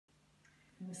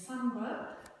In the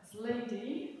Samba, as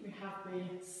lady, we have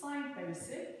the side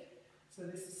basic. So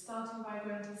this is starting by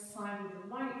going to the side with the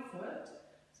right foot.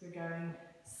 So we're going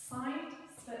side,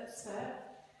 step,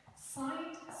 step,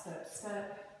 side, step,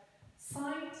 step,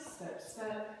 side, step,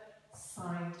 step,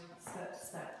 side, step,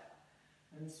 step.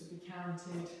 And this will be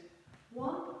counted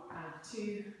 1, add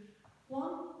 2,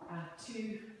 1, add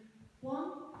 2,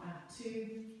 1, add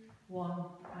 2, 1,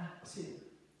 add 2.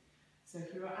 So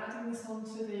if you were adding this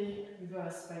onto the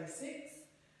reverse basics,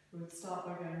 we would start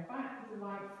by going back with the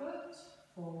right foot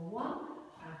for 1,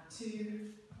 add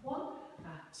 2, 1,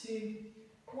 add 2,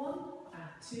 1,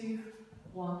 add 2,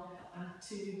 1, add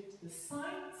 2 to the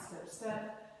side, step,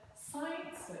 step,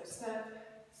 side, step,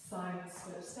 step, side,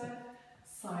 step, step,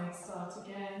 side, start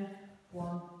again,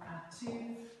 1, add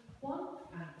 2, 1,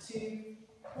 add 2,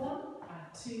 1,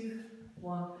 add 2,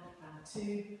 1, add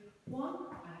 2, 1,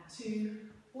 add 2,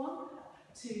 1,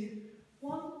 add 2,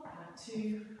 1, add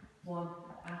 2, 1,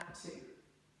 add 2.